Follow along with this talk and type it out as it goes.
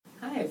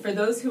Okay, for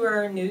those who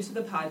are new to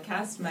the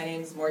podcast, my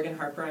name is Morgan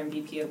Harper. I'm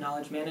VP of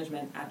Knowledge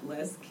Management at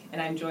LISC,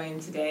 and I'm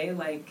joined today,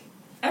 like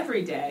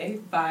every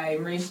day, by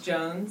Maurice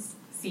Jones,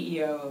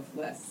 CEO of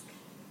LISC.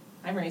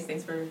 Hi, Maurice.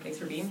 Thanks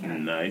for being here.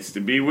 Nice to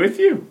be with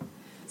you.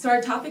 So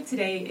our topic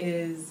today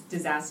is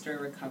disaster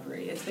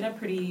recovery. It's been a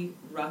pretty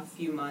rough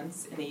few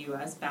months in the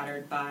U.S.,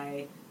 battered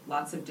by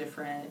lots of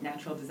different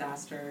natural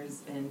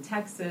disasters in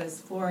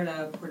Texas,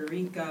 Florida, Puerto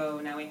Rico.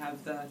 Now we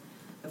have the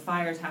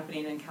fires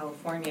happening in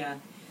California.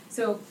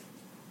 So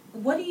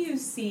what do you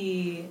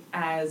see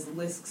as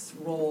LISC's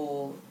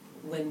role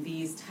when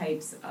these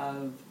types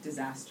of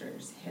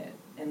disasters hit?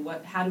 And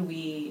how do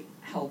we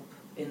help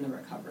in the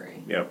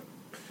recovery? Yep.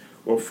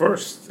 Well,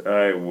 first,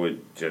 I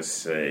would just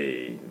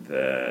say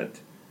that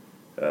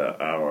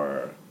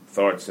our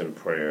thoughts and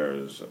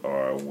prayers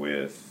are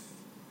with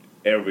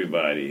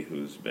everybody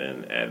who's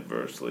been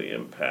adversely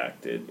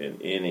impacted in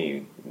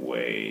any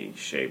way,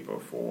 shape, or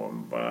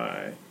form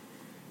by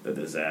the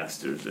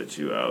disasters that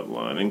you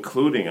outlined,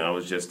 including I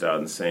was just out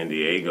in San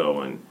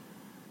Diego, and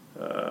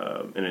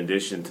in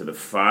addition to the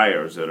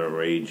fires that are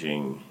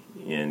raging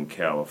in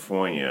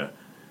California,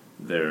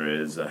 there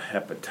is a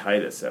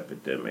hepatitis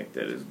epidemic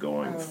that is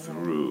going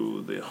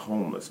through the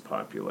homeless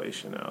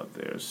population out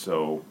there.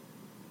 So,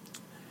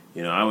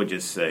 I would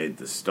just say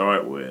to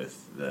start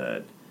with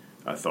that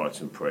our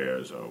thoughts and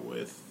prayers are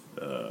with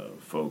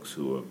folks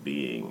who are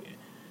being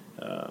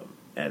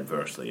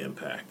adversely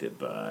impacted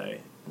by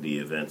the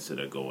events that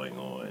are going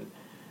on.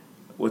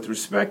 With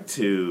respect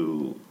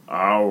to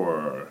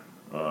our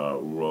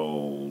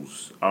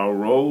roles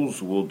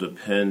will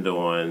depend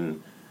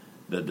on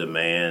the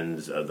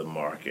demands of the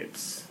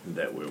markets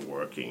that we're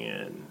working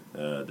in.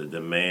 The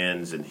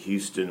demands in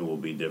Houston will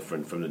be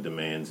different from the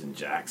demands in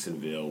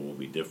Jacksonville, will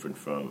be different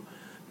from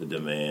the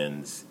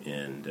demands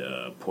in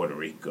Puerto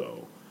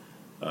Rico.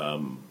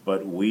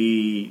 But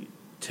we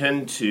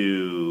tend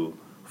to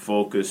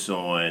focus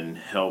on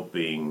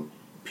helping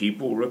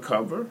people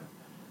recover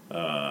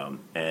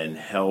and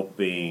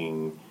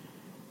helping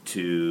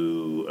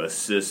to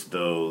assist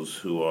those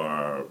who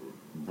are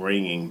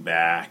bringing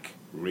back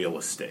real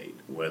estate,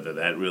 whether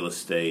that real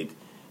estate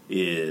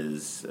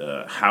is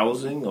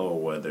housing or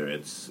whether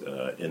it's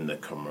in the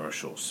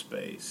commercial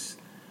space.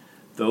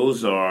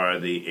 Those are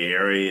the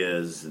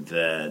areas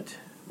that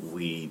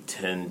we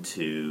tend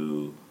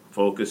to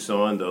focus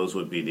on. Those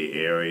would be the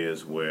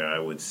areas where I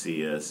would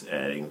see us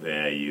adding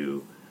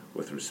value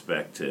with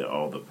respect to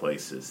all the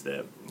places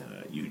that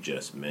you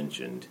just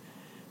mentioned.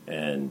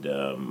 And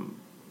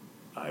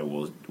I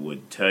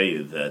would tell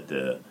you that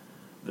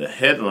the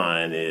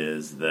headline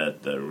is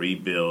that the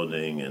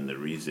rebuilding and the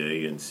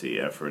resiliency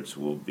efforts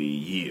will be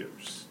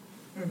years.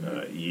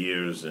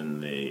 Years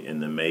in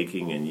the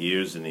making and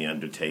years in the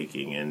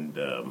undertaking, and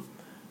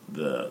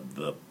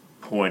the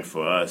point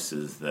for us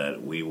is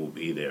that we will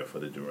be there for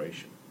the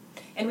duration.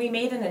 And we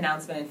made an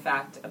announcement, in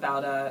fact,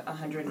 about a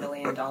 $100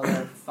 million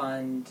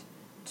fund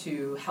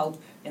to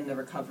help in the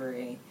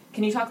recovery.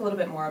 Can you talk a little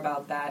bit more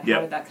about that? Yep.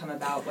 How did that come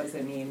about? What does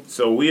it mean?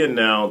 So we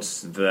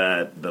announced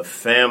that the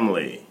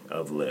family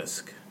of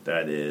LISC,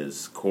 that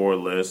is Core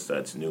LISC,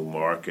 that's New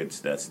Markets,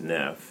 that's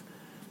NEF,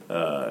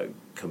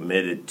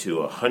 committed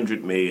to a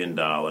 $100 million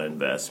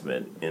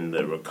investment in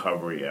the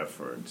recovery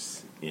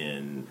efforts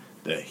in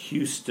the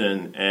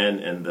Houston and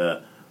in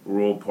the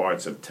rural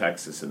parts of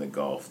Texas and the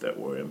Gulf that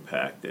were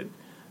impacted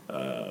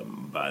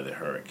by the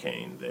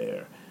hurricane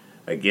there.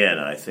 Again,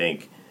 I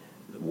think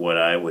what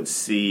I would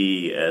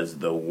see as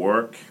the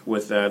work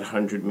with that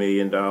 $100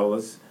 million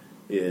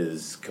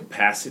is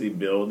capacity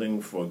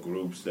building for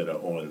groups that are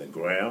on the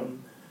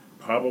ground,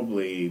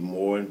 probably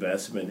more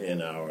investment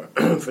in our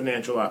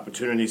financial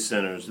opportunity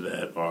centers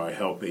that are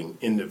helping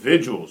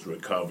individuals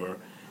recover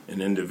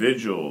and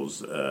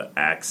individuals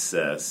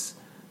access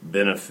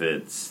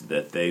benefits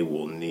that they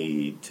will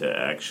need to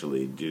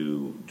actually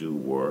do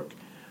work.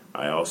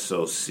 I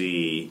also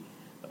see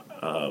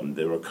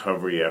the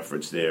recovery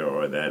efforts there,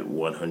 or that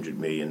 $100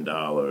 million,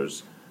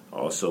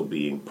 also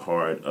being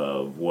part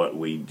of what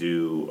we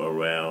do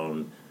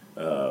around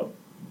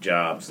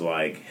jobs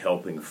like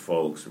helping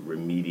folks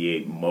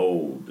remediate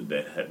mold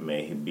that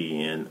may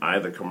be in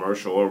either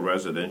commercial or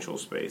residential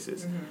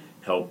spaces,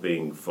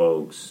 helping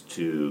folks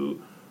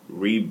to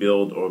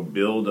rebuild or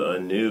build a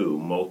new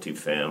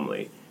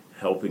multifamily,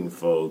 helping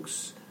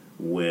folks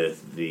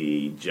with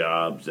the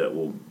jobs that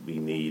will be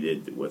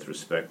needed with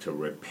respect to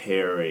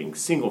repairing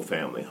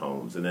single-family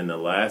homes. And then the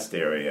last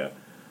area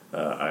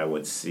I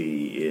would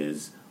see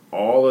is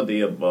all of the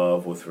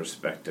above with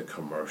respect to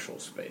commercial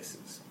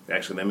spaces.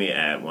 Actually, let me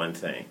add one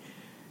thing.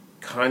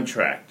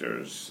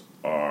 Contractors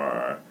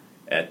are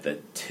at the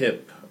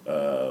tip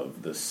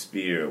of the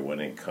spear when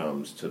it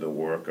comes to the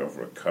work of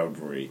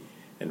recovery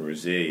and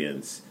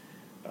resilience.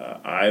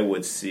 I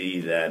would see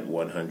that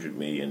 $100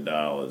 million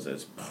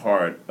as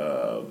part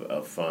of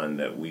a fund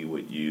that we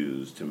would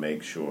use to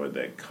make sure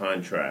that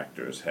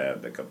contractors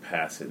have the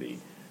capacity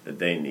that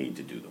they need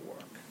to do the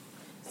work.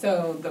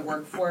 So the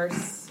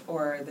workforce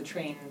or the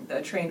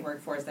trained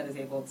workforce that is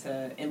able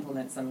to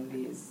implement some of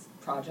these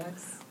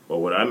projects? Well,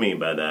 what I mean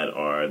by that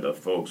are the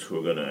folks who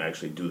are going to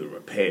actually do the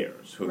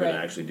repairs, who are going to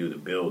Right. actually do the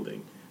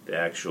building, the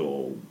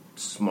actual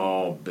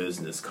small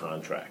business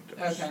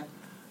contractors, Okay.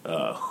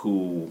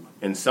 who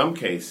in some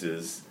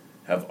cases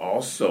have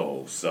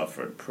also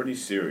suffered pretty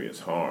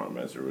serious harm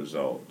as a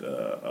result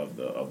of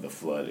the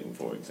flooding,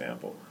 for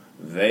example.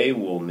 They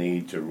will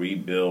need to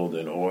rebuild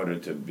in order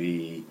to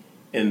be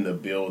in the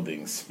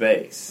building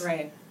space.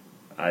 Right.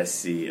 I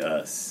see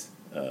us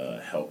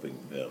helping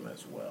them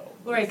as well.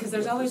 Right, because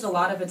there's always a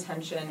lot of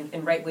attention,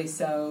 and rightly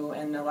so,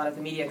 and a lot of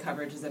the media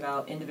coverage is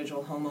about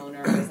individual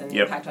homeowners and the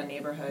Yep. impact on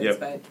neighborhoods. Yep.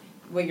 But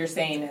what you're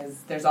saying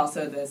is there's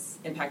also this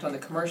impact on the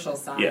commercial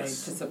side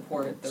Yes. to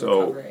support the So,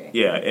 recovery.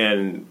 yeah,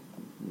 and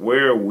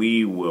where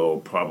we will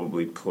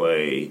probably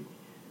play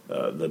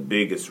the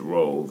biggest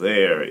role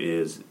there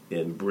is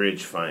in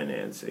bridge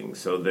financing.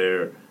 So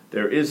there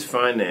is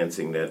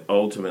financing that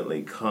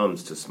ultimately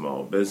comes to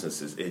small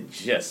businesses. It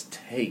just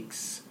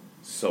takes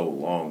so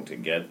long to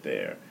get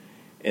there.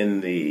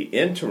 In the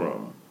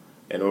interim,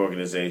 an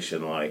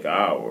organization like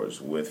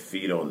ours, with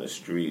feet on the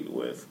street,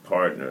 with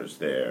partners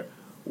there,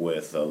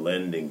 with a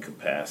lending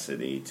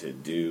capacity to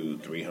do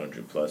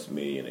 $300+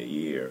 million a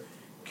year,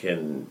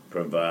 can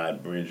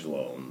provide bridge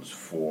loans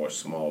for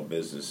small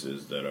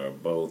businesses that are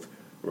both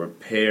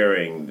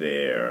repairing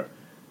their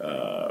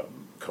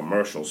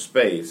commercial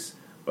space,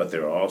 but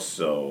they're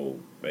also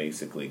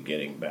basically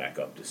getting back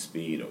up to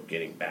speed or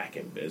getting back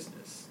in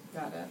business.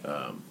 Got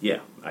it. Yeah,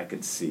 I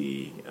could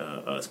see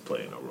us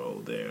playing a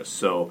role there.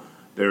 So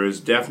there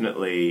is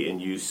definitely,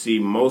 and you see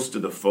most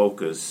of the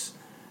focus,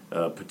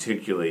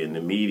 particularly in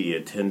the media,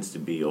 tends to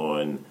be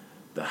on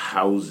the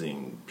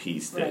housing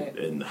piece that, Right.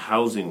 and the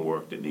housing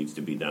work that needs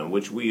to be done,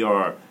 which we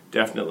are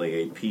definitely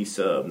a piece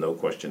of, no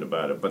question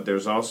about it. But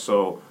there's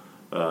also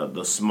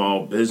the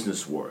small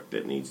business work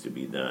that needs to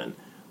be done,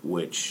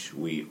 which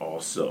we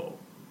also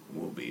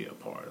will be a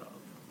part of.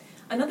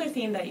 Another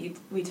theme that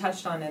we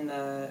touched on in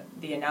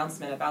the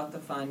announcement about the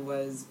fund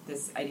was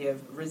this idea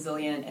of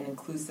resilient and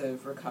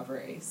inclusive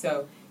recovery.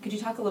 So could you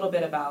talk a little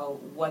bit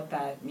about what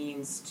that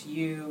means to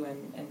you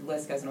and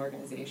LISC as an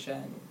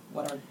organization,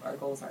 what our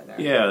goals are there?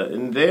 Yeah,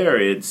 and there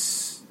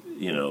it's,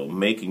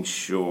 making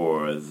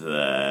sure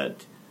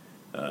that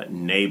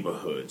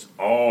neighborhoods,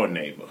 all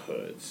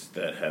neighborhoods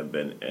that have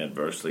been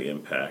adversely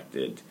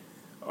impacted,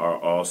 are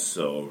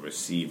also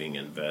receiving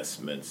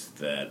investments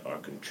that are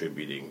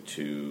contributing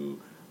to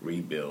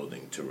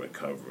rebuilding, to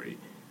recovery.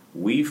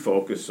 We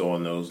focus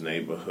on those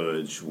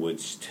neighborhoods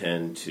which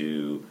tend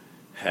to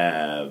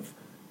have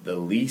the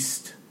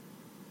least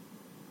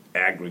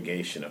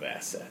aggregation of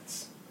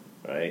assets,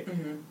 right?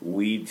 Mm-hmm.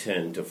 We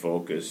tend to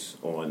focus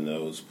on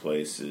those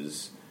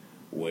places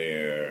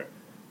where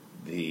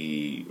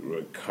the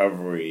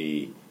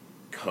recovery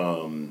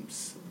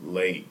comes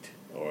late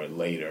or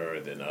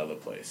later than other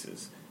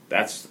places.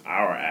 That's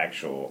our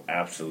actual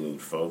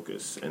absolute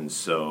focus. And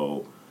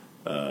so,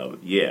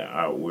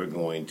 we're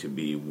going to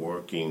be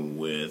working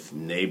with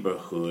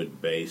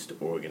neighborhood-based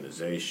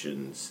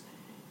organizations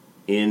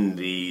in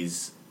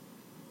these,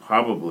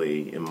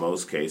 probably in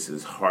most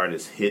cases,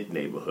 hardest hit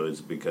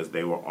neighborhoods because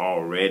they were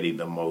already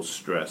the most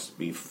stressed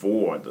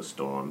before the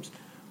storms.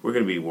 We're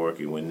going to be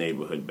working with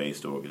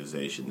neighborhood-based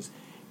organizations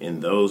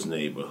in those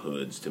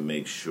neighborhoods to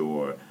make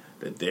sure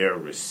that they're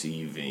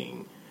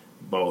receiving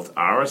both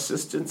our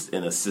assistance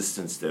and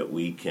assistance that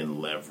we can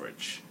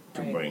leverage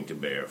to Right. bring to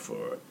bear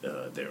for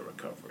their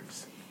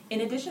recoveries.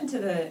 In addition to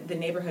the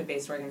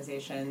neighborhood-based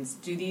organizations,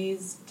 do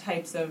these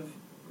types of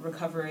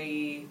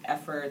recovery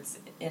efforts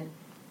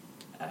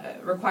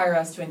require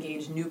us to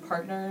engage new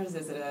partners?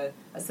 Is it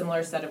a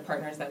similar set of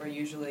partners that we're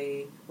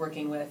usually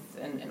working with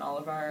in all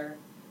of our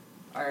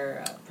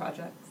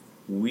projects?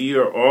 We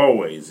are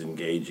always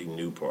engaging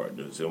new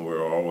partners, and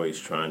we're always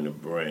trying to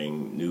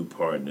bring new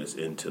partners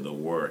into the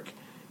work.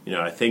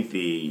 I think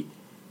the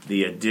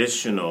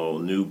additional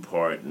new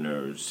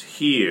partners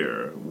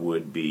here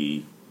would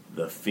be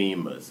the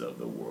FEMAs of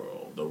the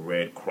world, the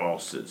Red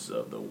Crosses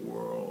of the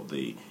world,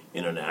 the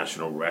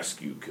International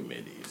Rescue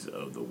Committees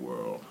of the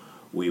world.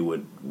 We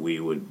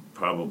would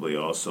probably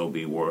also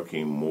be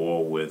working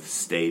more with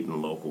state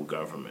and local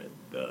government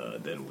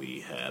than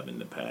we have in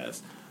the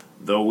past,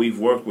 though we've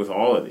worked with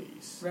all of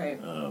these. Right.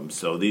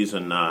 So these are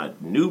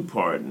not new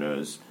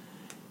partners.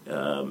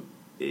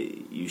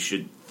 You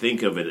should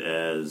think of it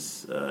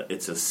as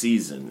it's a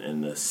season,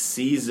 and the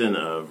season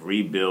of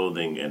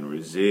rebuilding and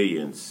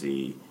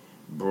resiliency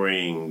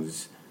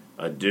brings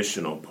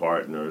additional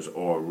partners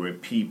or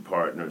repeat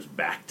partners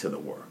back to the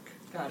work.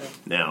 Got it.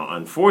 Now,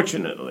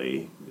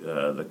 unfortunately,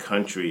 the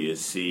country is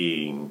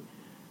seeing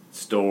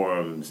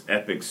storms,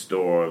 epic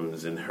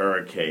storms, and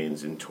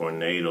hurricanes, and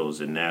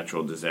tornadoes, and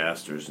natural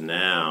disasters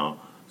now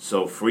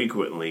so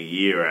frequently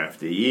year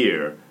after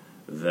year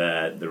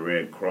that the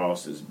Red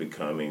Cross is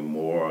becoming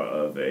more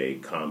of a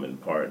common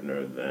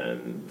partner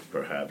than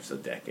perhaps a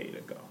decade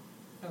ago.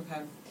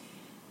 Okay.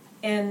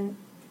 And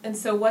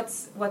so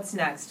what's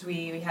next?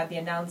 We had the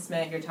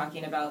announcement. You're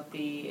talking about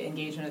the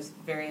engagement of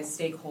various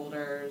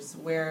stakeholders.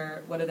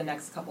 What do the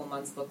next couple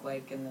months look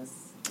like in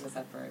this for this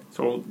effort?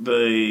 So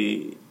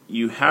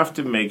you have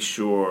to make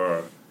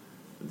sure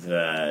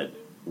that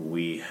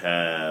we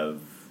have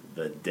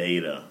the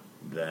data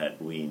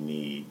that we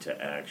need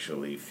to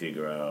actually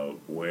figure out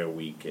where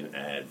we can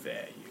add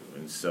value.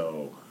 And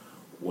so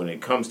when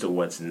it comes to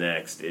what's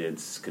next,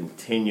 it's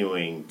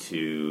continuing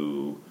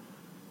to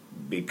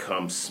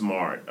become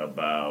smart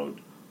about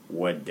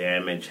what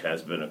damage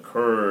has been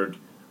occurred,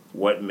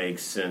 what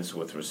makes sense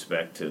with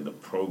respect to the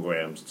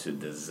programs to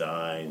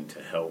design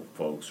to help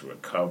folks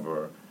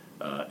recover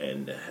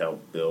and to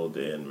help build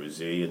in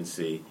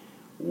resiliency,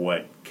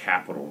 what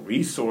capital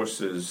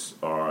resources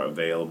are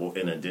available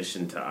in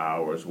addition to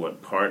ours,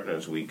 what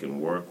partners we can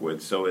work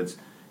with. So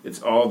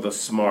it's all the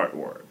smart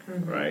work,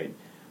 right?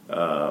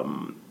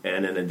 And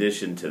in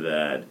addition to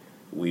that,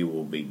 we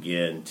will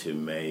begin to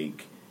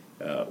make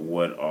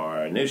what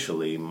are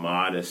initially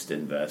modest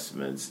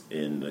investments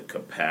in the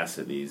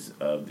capacities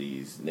of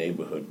these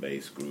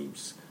neighborhood-based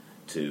groups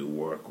to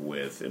work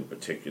with, in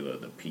particular,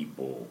 the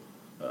people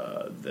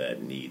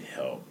that need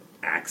help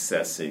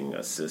accessing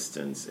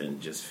assistance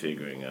and just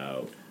figuring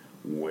out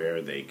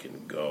where they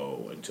can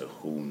go and to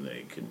whom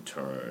they can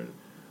turn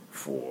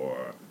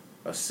for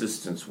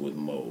assistance with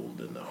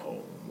mold in the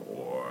home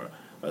or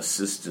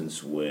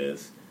assistance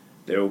with,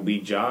 there will be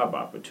job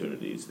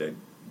opportunities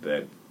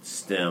that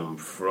stem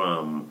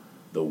from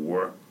the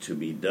work to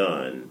be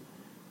done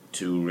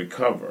to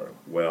recover.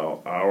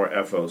 Well, our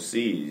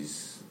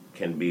FOCs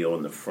can be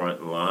on the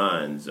front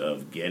lines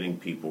of getting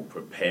people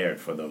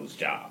prepared for those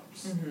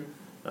jobs.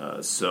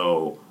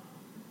 So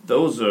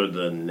those are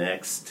the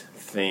next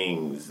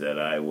things that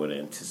I would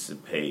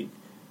anticipate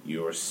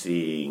you're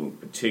seeing,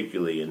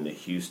 particularly in the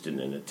Houston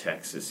and the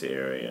Texas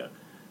area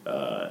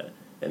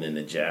and in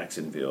the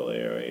Jacksonville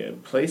area.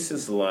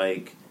 Places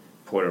like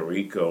Puerto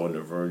Rico and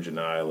the Virgin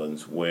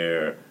Islands,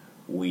 where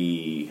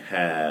we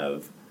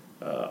have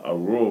a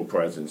rural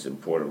presence in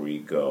Puerto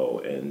Rico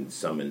and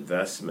some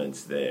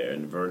investments there.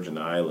 In the Virgin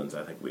Islands,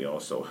 I think we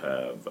also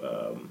have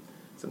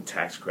some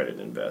tax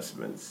credit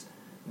investments.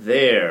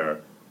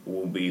 There,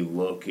 we'll be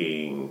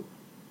looking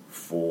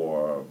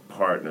for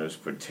partners,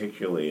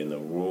 particularly in the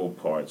rural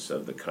parts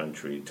of the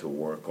country, to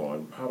work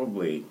on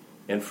probably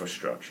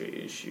infrastructure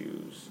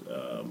issues.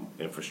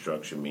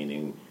 Infrastructure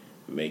meaning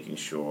making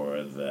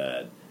sure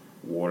that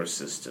water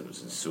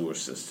systems and sewer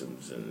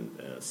systems and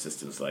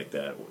systems like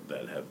that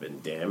that have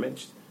been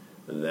damaged,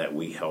 that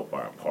we help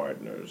our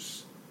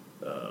partners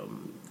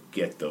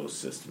get those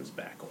systems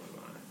back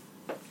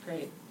online.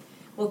 Great.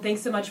 Well,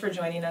 thanks so much for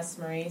joining us,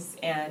 Maurice,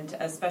 and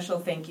a special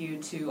thank you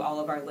to all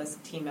of our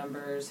LISC team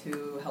members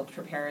who helped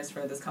prepare us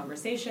for this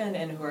conversation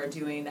and who are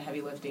doing the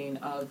heavy lifting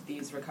of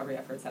these recovery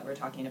efforts that we're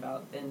talking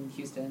about in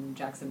Houston,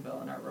 Jacksonville,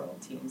 and our rural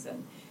teams,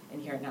 and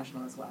here at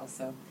National as well.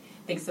 So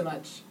thanks so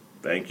much.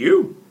 Thank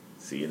you.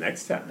 See you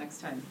next time.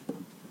 Next time.